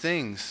on these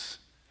things.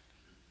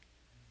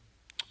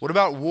 What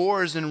about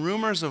wars and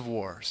rumors of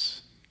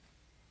wars?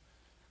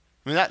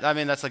 I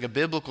mean, that's like a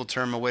biblical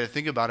term, a way to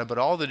think about it, but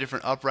all the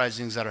different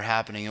uprisings that are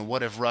happening, and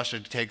what if Russia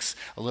takes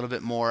a little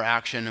bit more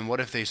action, and what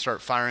if they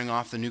start firing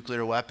off the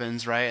nuclear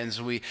weapons, right? And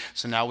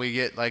so now we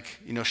get like,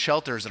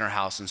 shelters in our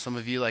house, and some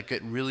of you like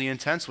get really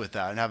intense with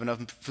that and have enough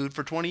food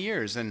for 20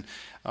 years, and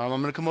I'm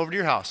going to come over to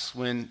your house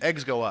when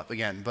eggs go up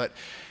again,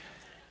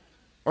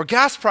 or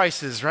gas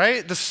prices,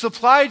 right? The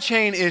supply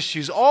chain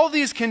issues, all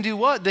these can do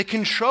what? They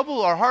can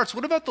trouble our hearts.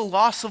 What about the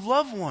loss of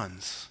loved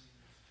ones?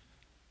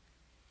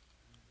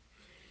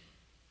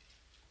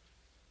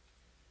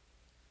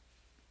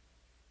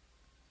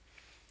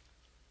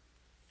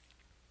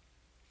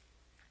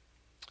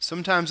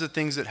 Sometimes the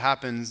things that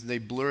happen, they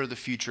blur the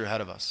future ahead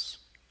of us.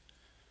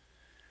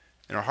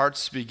 And our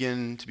hearts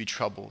begin to be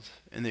troubled,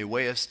 and they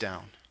weigh us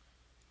down.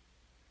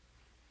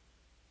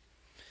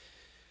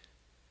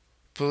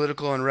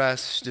 Political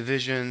unrest,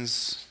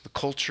 divisions, the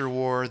culture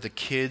war,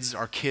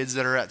 our kids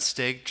that are at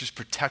stake, just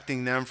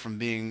protecting them from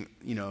being,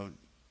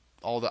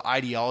 all the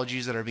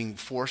ideologies that are being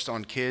forced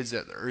on kids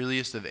at the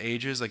earliest of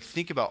ages. Like,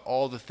 think about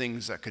all the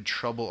things that could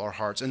trouble our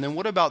hearts. And then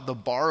what about the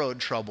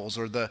borrowed troubles,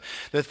 or the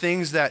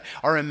things that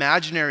are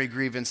imaginary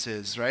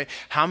grievances, right?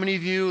 How many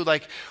of you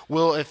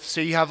will, if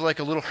say you have like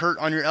a little hurt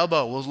on your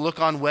elbow, will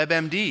look on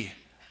WebMD,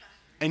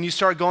 and you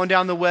start going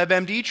down the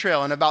WebMD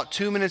trail, and about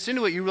 2 minutes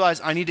into it, you realize,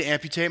 I need to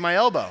amputate my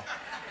elbow.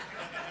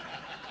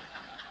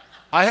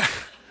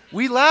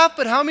 We laugh,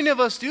 but how many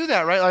of us do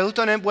that, right? I looked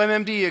on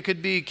WebMD. It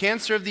could be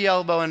cancer of the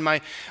elbow, and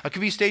it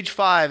could be stage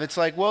 5. It's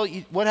like, well,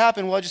 what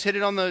happened? Well, I just hit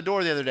it on the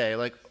door the other day.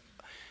 Like,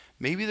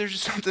 maybe there's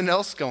just something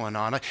else going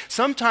on.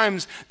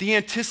 Sometimes the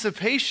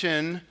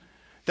anticipation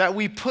that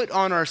we put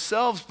on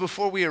ourselves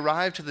before we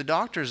arrive to the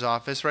doctor's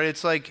office, right?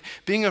 It's like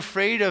being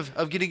afraid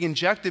of getting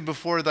injected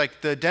before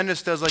the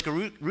dentist does like a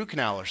root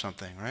canal or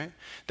something, right?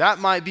 That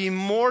might be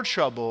more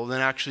trouble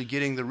than actually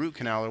getting the root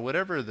canal, or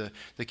whatever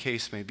the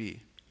case may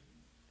be.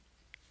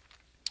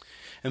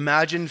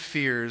 Imagined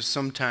fears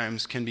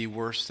sometimes can be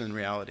worse than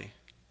reality.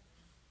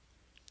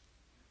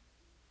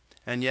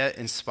 And yet,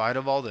 in spite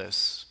of all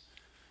this,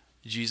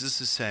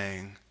 Jesus is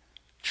saying,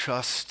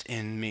 trust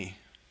in me.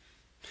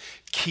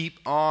 Keep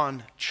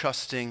on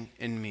trusting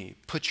in me.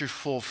 Put your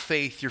full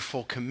faith, your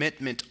full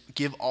commitment.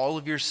 Give all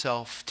of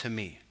yourself to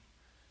me.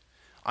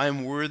 I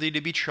am worthy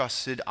to be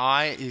trusted.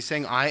 He's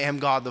saying, I am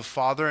God, the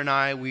Father and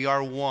I, we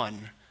are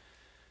one.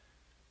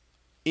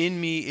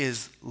 In me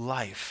is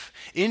life.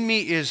 In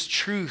me is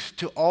truth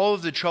to all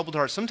of the troubled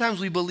hearts. Sometimes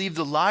we believe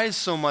the lies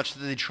so much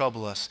that they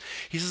trouble us.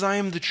 He says, I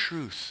am the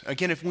truth.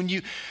 Again,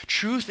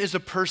 truth is a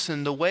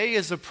person, the way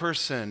is a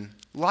person,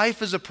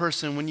 life is a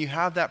person. When you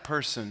have that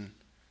person,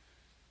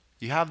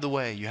 you have the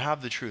way, you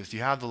have the truth, you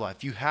have the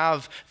life, you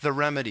have the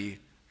remedy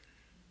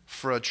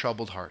for a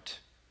troubled heart.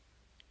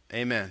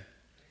 Amen.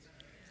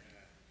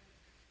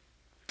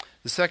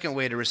 The second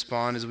way to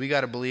respond is we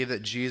got to believe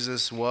that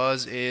Jesus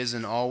was, is,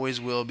 and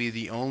always will be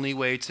the only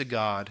way to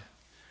God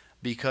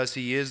because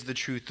he is the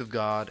truth of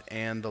God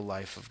and the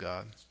life of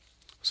God.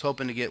 I was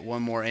hoping to get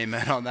one more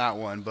amen on that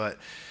one, but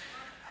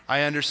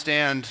I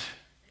understand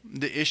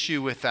the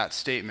issue with that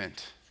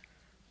statement.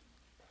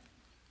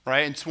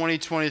 Right? In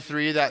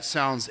 2023, that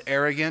sounds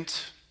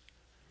arrogant.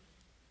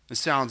 It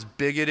sounds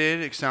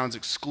bigoted. It sounds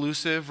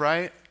exclusive,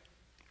 right?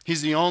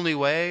 He's the only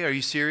way. Are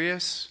you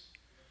serious?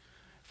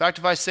 In fact,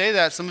 if I say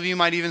that, some of you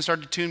might even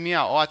start to tune me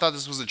out. Oh, I thought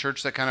this was a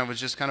church that was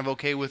just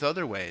okay with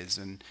other ways.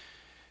 And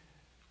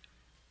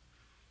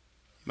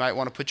you might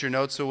want to put your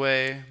notes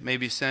away,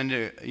 maybe send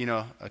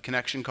a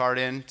connection card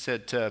in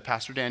to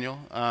Pastor Daniel.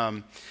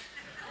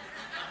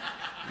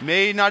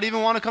 May not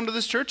even want to come to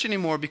this church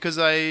anymore because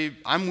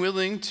I'm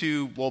willing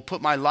to,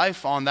 put my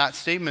life on that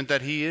statement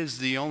that he is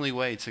the only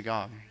way to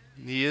God.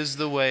 He is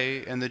the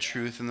way and the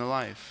truth and the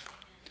life.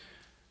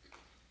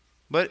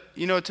 But,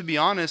 to be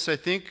honest, I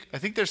think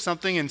there's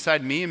something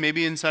inside me and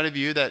maybe inside of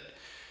you that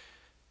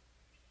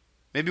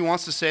maybe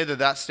wants to say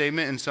that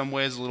statement in some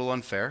way is a little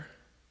unfair.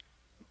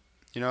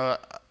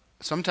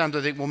 Sometimes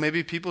I think,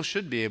 maybe people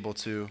should be able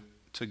to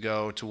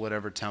go to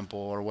whatever temple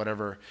or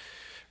whatever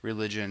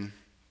religion,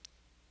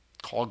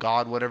 call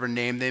God whatever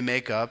name they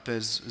make up,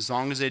 as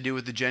long as they do it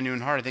with a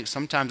genuine heart.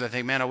 Sometimes I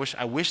think, man,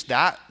 I wish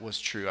that was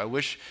true. I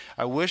wish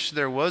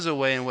there was a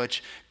way in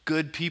which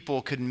good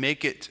people could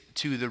make it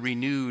to the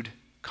renewed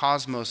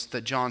cosmos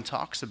that John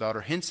talks about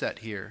or hints at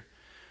here.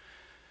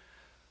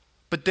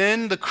 But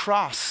then the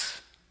cross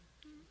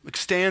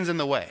stands in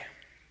the way.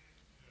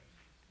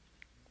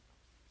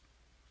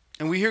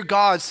 And we hear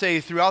God say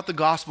throughout the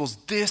Gospels,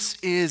 this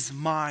is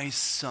my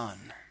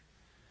Son.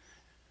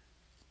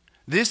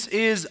 This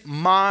is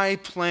my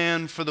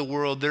plan for the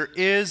world. There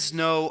is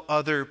no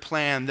other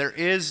plan. There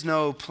is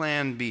no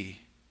plan B.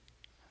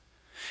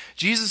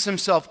 Jesus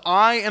himself,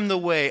 I am the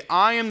way,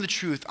 I am the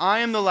truth, I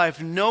am the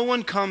life. No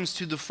one comes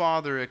to the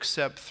Father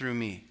except through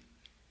me.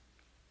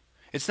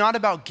 It's not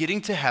about getting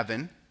to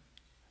heaven,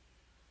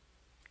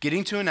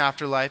 getting to an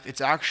afterlife.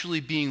 It's actually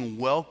being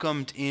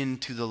welcomed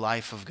into the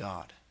life of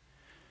God.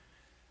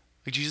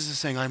 Like Jesus is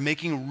saying, I'm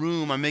making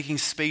room, I'm making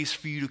space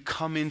for you to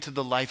come into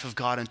the life of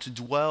God and to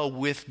dwell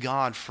with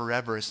God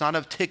forever. It's not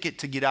a ticket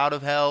to get out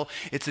of hell.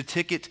 It's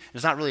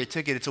not really a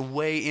ticket, it's a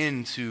way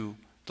into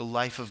the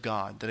life of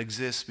God that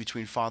exists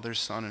between Father,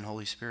 Son, and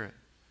Holy Spirit.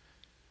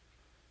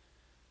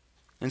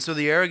 And so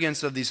the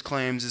arrogance of these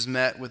claims is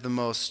met with the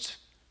most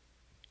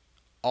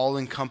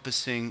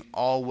all-encompassing,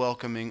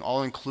 all-welcoming,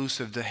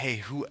 all-inclusive to, hey,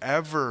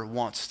 whoever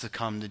wants to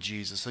come to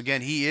Jesus.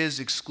 Again, he is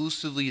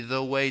exclusively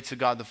the way to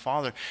God the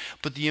Father,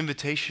 but the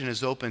invitation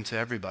is open to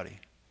everybody.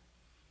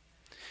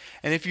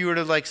 And if you were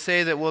to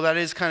say that, that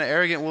is kind of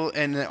arrogant,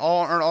 and that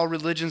aren't all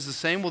religions the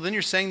same, then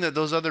you're saying that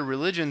those other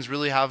religions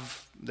really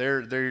have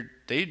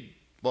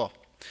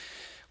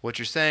what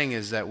you're saying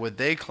is that what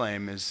they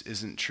claim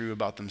isn't true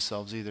about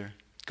themselves either.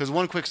 Because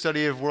one quick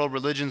study of world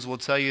religions will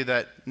tell you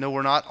that, no,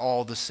 we're not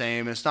all the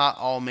same. It's not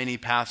all many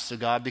paths to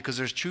God, because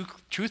there's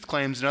truth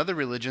claims in other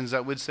religions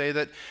that would say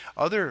that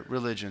other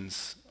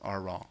religions are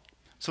wrong.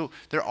 So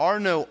there are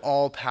no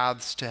all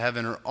paths to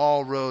heaven or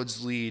all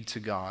roads lead to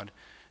God.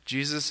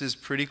 Jesus is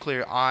pretty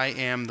clear, I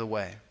am the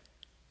way.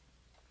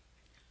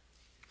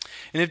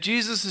 And if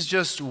Jesus is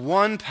just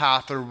one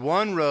path or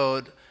one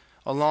road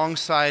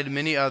alongside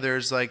many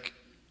others, I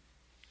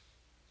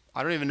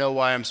don't even know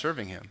why I'm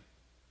serving him.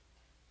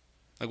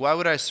 Why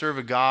would I serve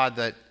a God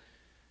that,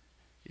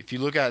 if you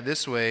look at it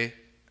this way,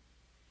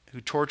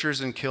 who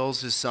tortures and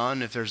kills his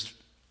son if there's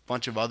a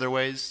bunch of other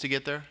ways to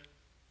get there?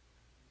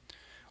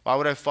 Why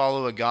would I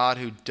follow a God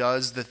who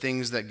does the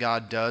things that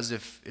God does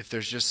if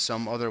there's just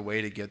some other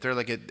way to get there?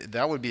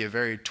 That would be a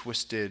very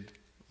twisted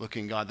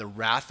looking God. The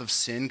wrath of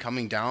sin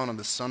coming down on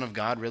the Son of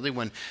God, really,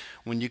 when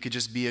you could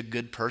just be a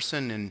good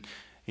person and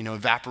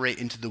evaporate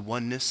into the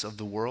oneness of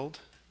the world?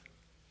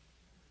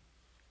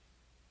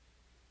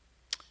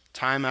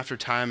 Time after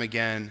time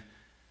again,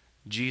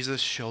 Jesus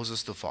shows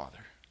us the Father.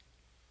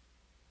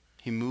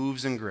 He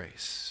moves in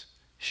grace,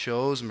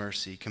 shows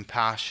mercy,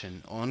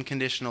 compassion,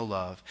 unconditional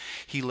love.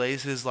 He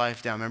lays his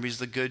life down. Remember, he's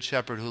the good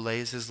shepherd who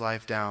lays his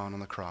life down on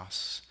the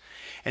cross.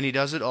 And he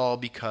does it all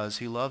because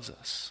he loves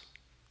us.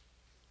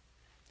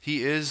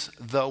 He is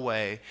the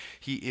way,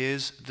 he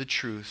is the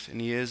truth,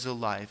 and he is the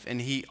life. And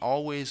he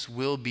always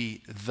will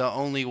be the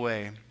only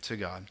way to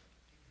God.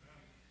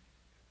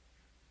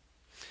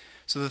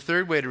 So the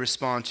third way to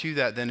respond to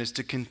that then is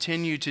to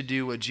continue to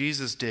do what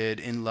Jesus did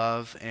in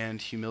love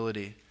and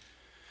humility.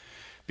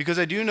 Because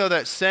I do know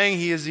that saying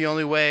he is the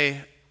only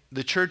way,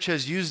 the church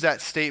has used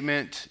that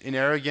statement in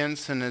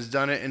arrogance and has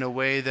done it in a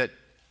way that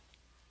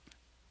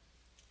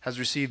has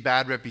received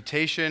bad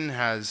reputation,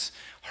 has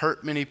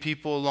hurt many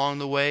people along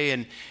the way.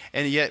 And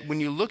yet when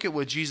you look at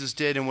what Jesus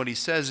did and what he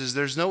says is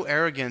there's no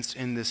arrogance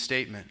in this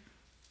statement.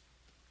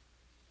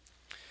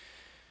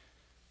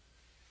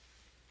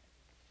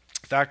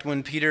 In fact,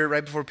 when Peter,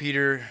 right before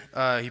Peter,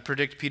 he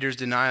predicts Peter's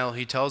denial,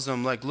 he tells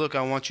him, like, look,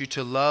 I want you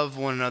to love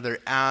one another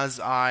as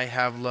I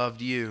have loved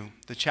you.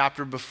 The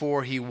chapter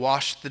before, he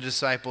washed the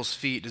disciples'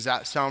 feet. Does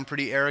that sound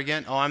pretty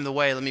arrogant? Oh, I'm the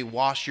way. Let me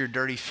wash your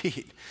dirty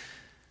feet.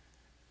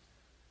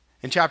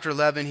 In chapter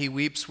 11, he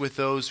weeps with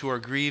those who are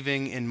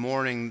grieving and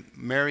mourning.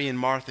 Mary and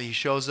Martha, he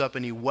shows up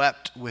and he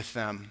wept with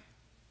them.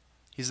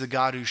 He's the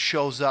God who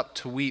shows up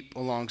to weep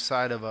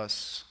alongside of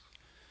us.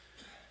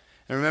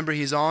 And remember,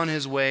 he's on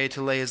his way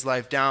to lay his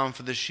life down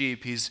for the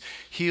sheep. He's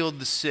healed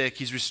the sick.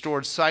 He's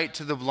restored sight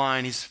to the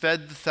blind. He's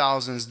fed the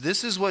thousands.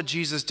 This is what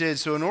Jesus did.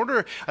 So in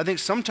order, I think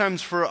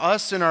sometimes for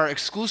us in our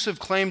exclusive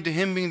claim to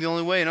him being the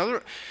only way,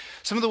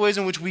 some of the ways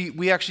in which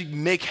we actually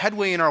make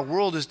headway in our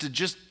world is to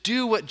just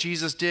do what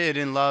Jesus did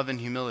in love and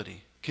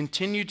humility.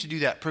 Continue to do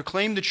that.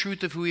 Proclaim the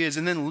truth of who he is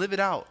and then live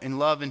it out in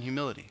love and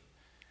humility.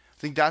 I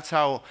think that's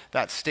how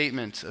that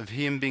statement of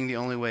him being the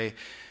only way,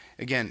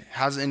 again,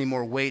 has any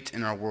more weight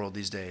in our world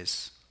these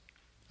days.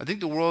 I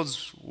think the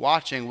world's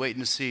watching,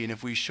 waiting to see. And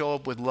if we show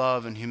up with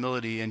love and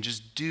humility and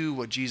just do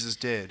what Jesus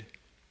did,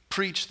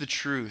 preach the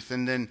truth,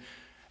 and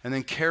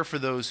then care for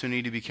those who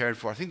need to be cared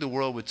for, I think the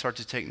world would start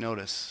to take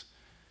notice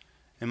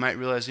and might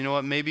realize, you know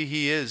what, maybe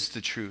he is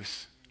the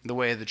truth, the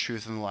way, the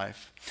truth, and the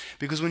life.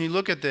 Because when you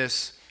look at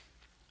this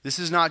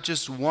is not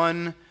just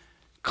one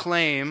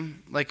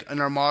claim, like in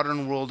our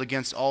modern world,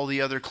 against all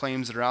the other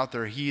claims that are out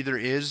there. He either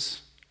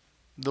is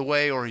the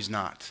way or he's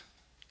not.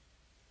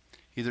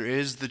 Either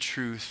is the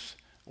truth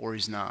or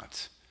he's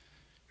not.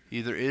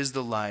 Either is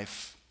the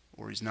life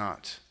or he's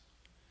not.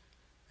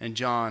 And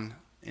John,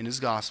 in his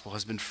gospel,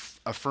 has been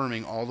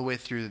affirming all the way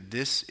through that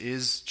this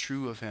is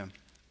true of him.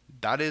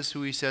 That is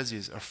who he says he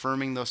is,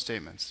 affirming those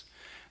statements.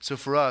 So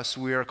for us,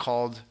 we are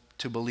called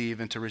to believe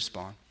and to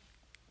respond.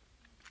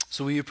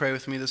 So will you pray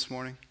with me this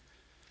morning?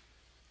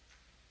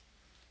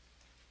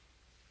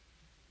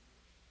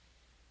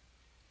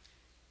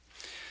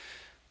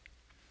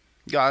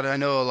 God, I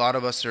know a lot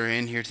of us are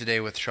in here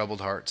today with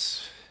troubled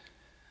hearts.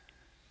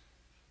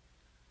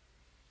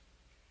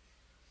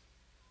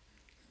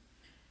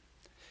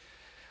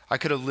 I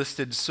could have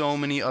listed so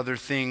many other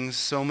things,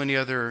 so many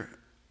other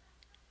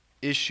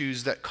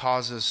issues that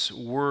cause us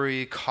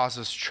worry, cause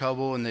us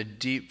trouble in the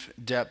deep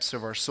depths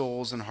of our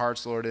souls and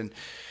hearts, Lord, and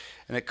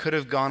it could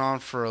have gone on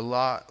for a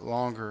lot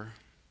longer.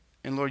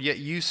 And Lord, yet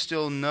you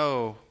still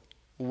know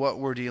what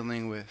we're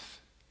dealing with.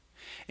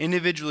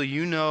 Individually,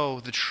 you know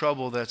the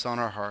trouble that's on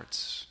our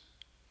hearts.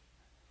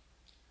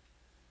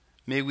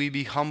 May we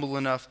be humble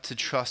enough to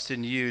trust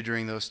in you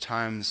during those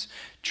times,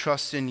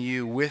 trust in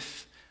you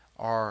with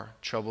our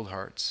troubled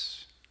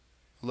hearts.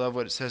 Love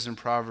what it says in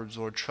Proverbs,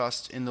 Lord,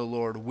 trust in the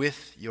Lord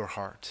with your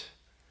heart.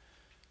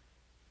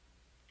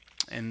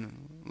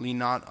 And lean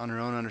not on our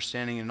own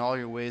understanding. In all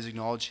your ways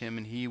acknowledge him,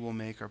 and he will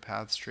make our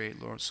path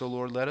straight, Lord. So,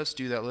 Lord, let us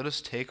do that. Let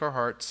us take our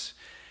hearts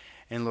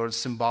and, Lord,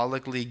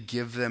 symbolically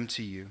give them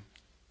to you.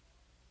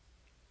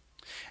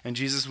 And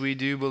Jesus, we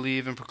do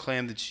believe and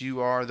proclaim that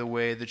you are the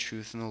way, the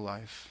truth, and the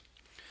life.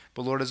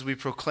 But Lord, as we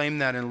proclaim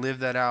that and live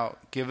that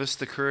out, give us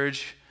the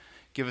courage,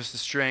 give us the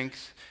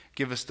strength,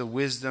 give us the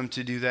wisdom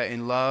to do that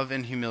in love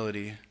and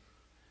humility.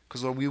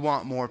 Because Lord, we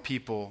want more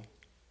people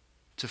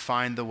to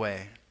find the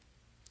way,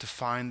 to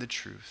find the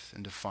truth,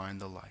 and to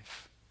find the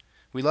life.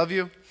 We love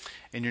you.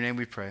 In your name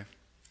we pray.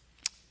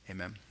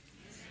 Amen.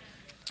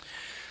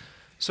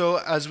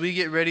 So as we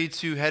get ready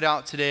to head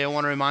out today, I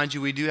want to remind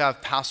you we do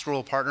have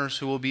pastoral partners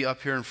who will be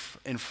up here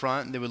in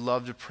front. They would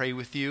love to pray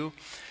with you.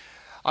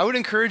 I would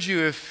encourage you,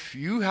 if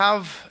you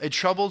have a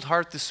troubled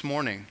heart this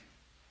morning,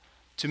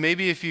 to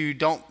maybe if you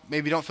don't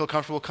feel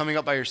comfortable coming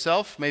up by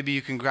yourself, maybe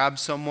you can grab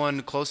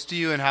someone close to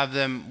you and have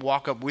them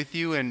walk up with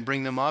you and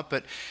bring them up.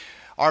 But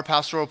our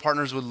pastoral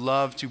partners would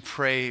love to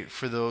pray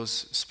for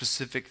those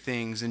specific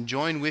things and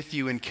join with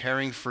you in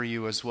caring for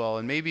you as well.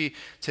 And maybe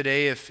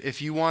today,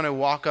 if you want to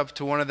walk up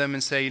to one of them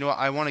and say, you know what,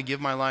 I want to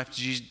give my life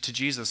to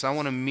Jesus. I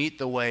want to meet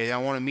the way. I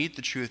want to meet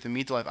the truth and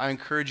meet the life. I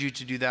encourage you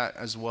to do that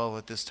as well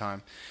at this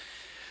time.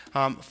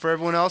 For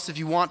everyone else, if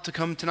you want to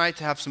come tonight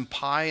to have some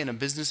pie and a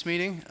business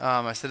meeting,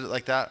 I said it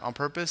like that on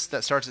purpose.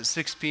 That starts at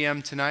 6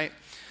 p.m. tonight.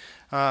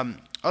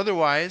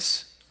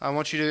 Otherwise, I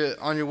want you to,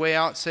 on your way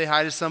out, say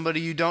hi to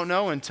somebody you don't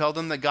know and tell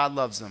them that God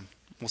loves them.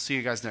 We'll see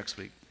you guys next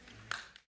week.